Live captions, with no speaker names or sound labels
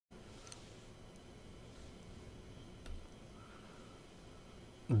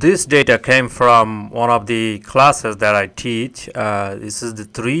this data came from one of the classes that I teach. This is the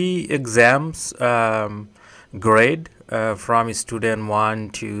 3 exams grade from student 1,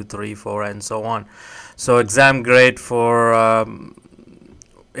 2, 3, 4, and so on. So exam grade for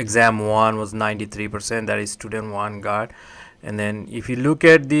exam 1 was 93%, that is student 1 got. And then if you look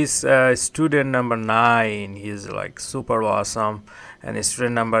at this student number 9, he's like super awesome, and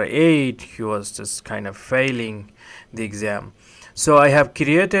student number 8, he was just kind of failing the exam. So I have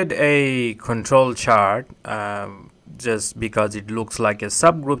created a control chart just because it looks like a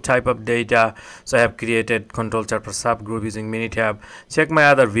subgroup type of data. So I have created control chart for subgroup using Minitab. Check my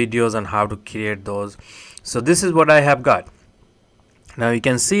other videos on how to create those. So this is what I have got. Now you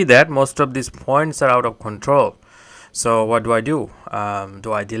can see that most of these points are out of control. So what do?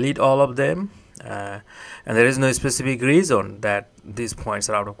 Do I delete all of them? And there is no specific reason that these points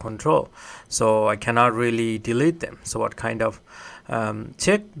are out of control, so I cannot really delete them. So what kind of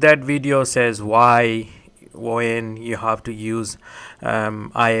check that video says why when you have to use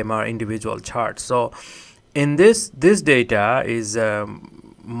IMR individual charts. So in this data is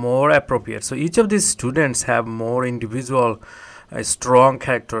more appropriate. So each of these students have more individual strong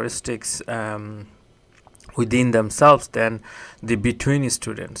characteristics within themselves than the between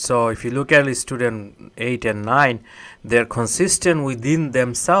students. So if you look at student 8 and 9, they're consistent within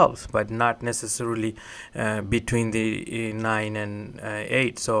themselves, but not necessarily between the 9 and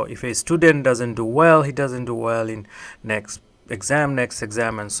 8. So if a student doesn't do well, he doesn't do well in next exam,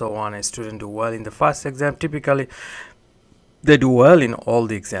 and so on. A student do well in the first exam, typically they do well in all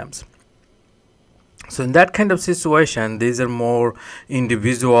the exams. So in that kind of situation, these are more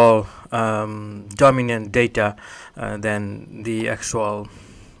individual dominant data than the actual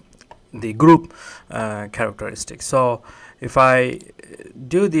group characteristics. So if I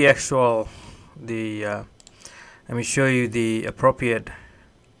do the actual let me show you the appropriate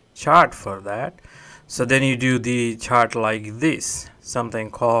chart for that. So then you do the chart like this,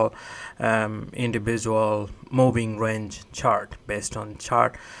 something called individual moving range chart, based on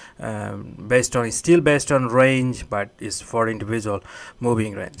based on range, but is for individual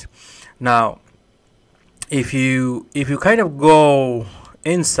moving range. Now if you kind of go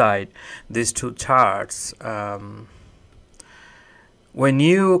inside these two charts, when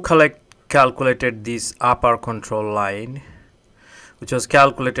you calculated this upper control line, which was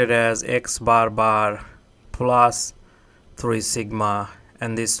calculated as x bar plus 3 sigma,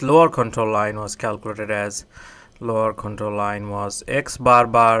 and this lower control line was calculated as x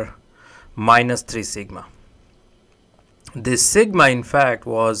bar minus 3 sigma. This sigma in fact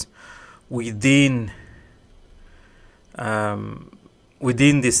was within the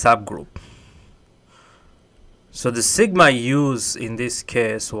subgroup. So the sigma used in this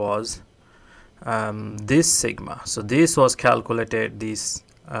case was this sigma. So this was calculated this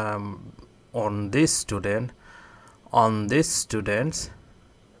on this student, on this students,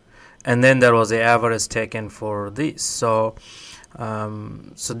 and then there was an average taken for this. So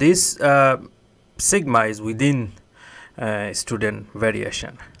so this sigma is within student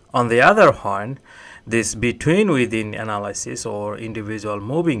variation. On the other hand, this between-within analysis or individual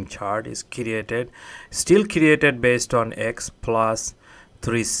moving chart is still created based on x plus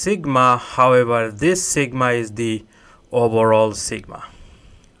 3 sigma. However, this sigma is the overall sigma,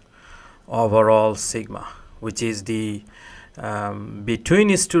 which is the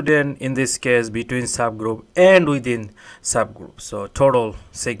between student, in this case between subgroup and within subgroup, so total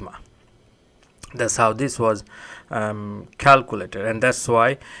sigma. That's how this was calculated, and that's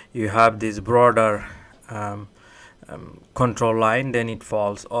why you have this broader control line. Then it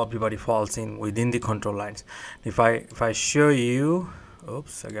falls, everybody falls in within the control lines. If I show you,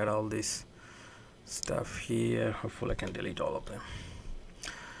 oops, I got all this stuff here, hopefully I can delete all of them.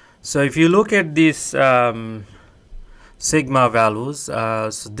 So if you look at this sigma values,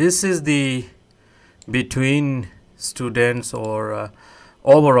 so this is the between students or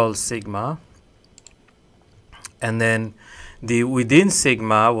overall sigma, and then the within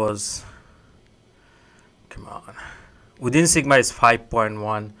sigma was, within sigma is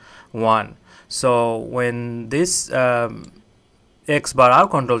 5.11. so when this x bar R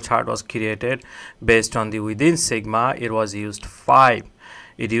control chart was created based on the within sigma, it was used 5.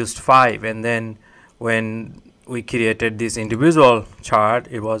 It used 5, and then when we created this individual chart,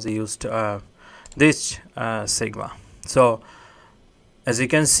 it was used this sigma. So as you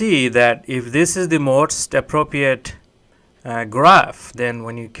can see that if this is the most appropriate graph, then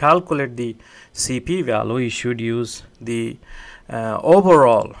when you calculate the CP value, you should use the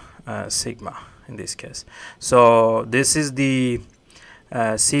overall sigma in this case. So this is the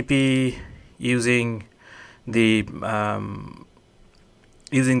CP using the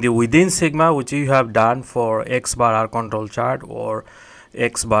using the within sigma, which you have done for X bar R control chart or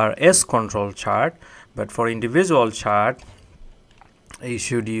X bar S control chart, but for individual chart you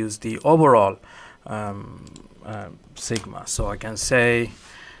should use the overall sigma. So I can say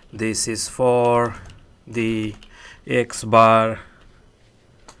this is for the X bar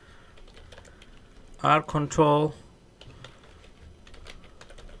R control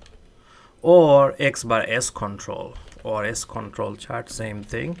or X bar S control or S control chart, same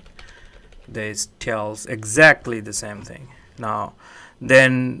thing. This tells exactly the same thing. Now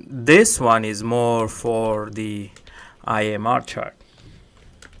then this one is more for the IMR chart.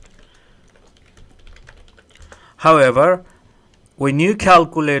 However, when you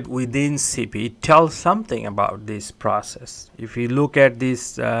calculate within CP, it tells something about this process. If you look at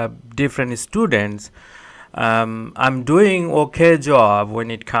these different students, I'm doing okay job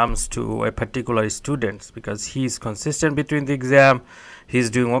when it comes to a particular student because he's consistent between the exam. He's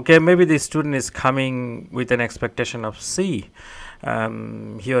doing okay. Maybe the student is coming with an expectation of C.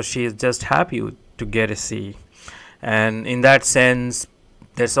 He or she is just happy to get a C, and in that sense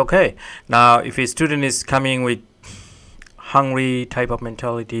that's okay. Now if a student is coming with hungry type of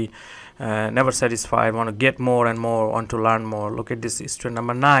mentality, never satisfied, want to get more and more, want to learn more, look at this student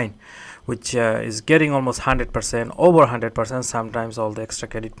number 9, which is getting almost 100%, over 100%, sometimes all the extra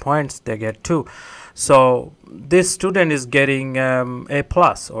credit points they get too. So this student is getting A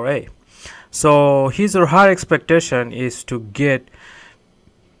plus or A. So his or her expectation is to get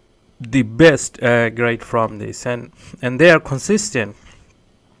the best grade from this, and they are consistent.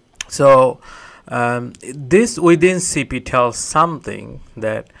 So this within CP tells something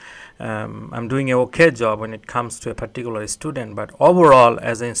that I'm doing an okay job when it comes to a particular student, but overall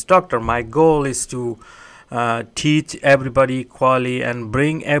as an instructor my goal is to teach everybody equally and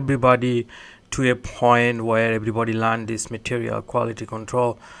bring everybody to a point where everybody learn this material quality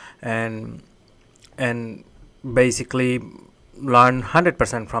control and basically learn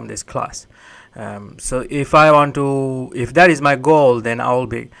 100% from this class. So if that is my goal, then I will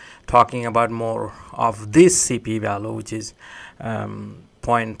be talking about more of this CP value, which is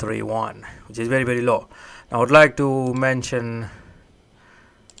 0.31, which is very, very low. Now I would like to mention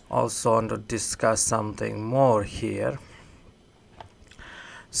also and to discuss something more here.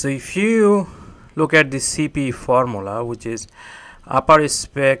 So if you look at the CP formula, which is upper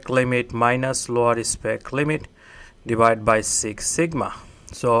spec limit minus lower spec limit divided by 6 sigma.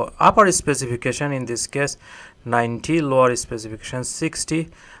 So upper specification in this case 90, lower specification 60.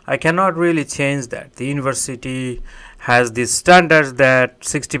 I cannot really change that. The university has these standards that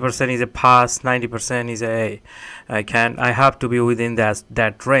 60% is a pass, 90% is a I have to be within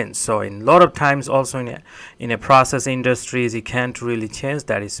that range. So in a lot of times also in a process industries you can't really change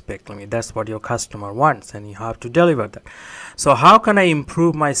that spec limit. That's what your customer wants and you have to deliver that. So how can I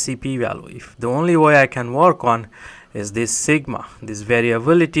improve my CP value? If the only way I can work on is this sigma, this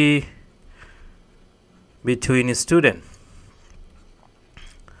variability between a student.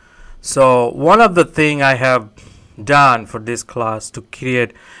 So one of the thing I have done for this class to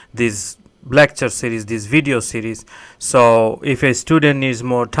create this lecture series, this video series, so if a student needs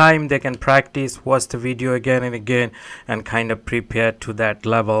more time they can practice, watch the video again and again and kind of prepare to that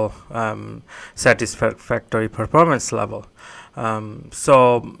level, satisfactory performance level.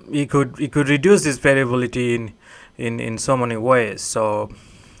 So you could reduce this variability in so many ways. So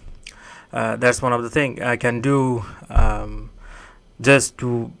that's one of the things I can do, just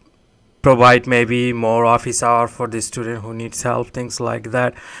to provide maybe more office hour for the student who needs help, things like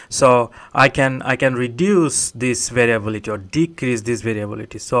that. So I can reduce this variability or decrease this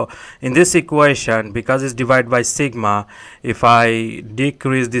variability. So in this equation, because it's divided by sigma, if I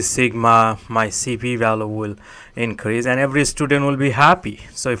decrease this sigma, my CP value will increase and every student will be happy.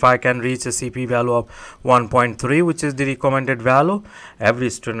 So if I can reach a CP value of 1.3, which is the recommended value, every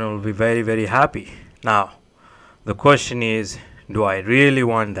student will be very, very happy. Now the question is, do I really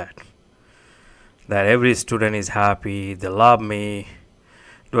want that every student is happy, they love me?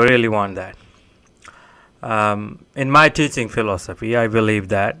 Do I really want that? In my teaching philosophy, I believe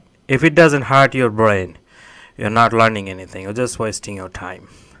that if it doesn't hurt your brain, you're not learning anything, you're just wasting your time.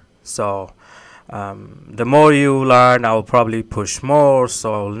 So the more you learn, I will probably push more,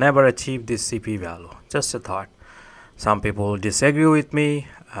 so I will never achieve this CP value. Just a thought. Some people disagree with me,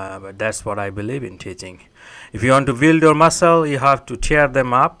 but that's what I believe in teaching. If you want to build your muscle, you have to tear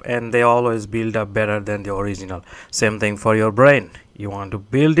them up, and they always build up better than the original. Same thing for your brain. You want to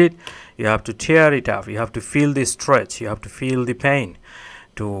build it, you have to tear it up. You have to feel the stretch, you have to feel the pain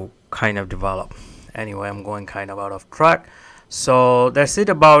to kind of develop. Anyway, I'm going kind of out of track. So that's it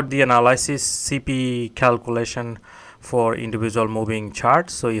about the analysis CP calculation for individual moving chart,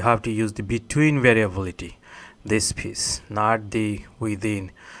 so you have to use the between variability, this piece, not the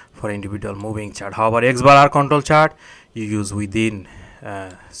within for individual moving chart. However, X bar R control chart you use within,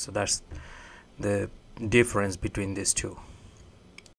 so that's the difference between these two.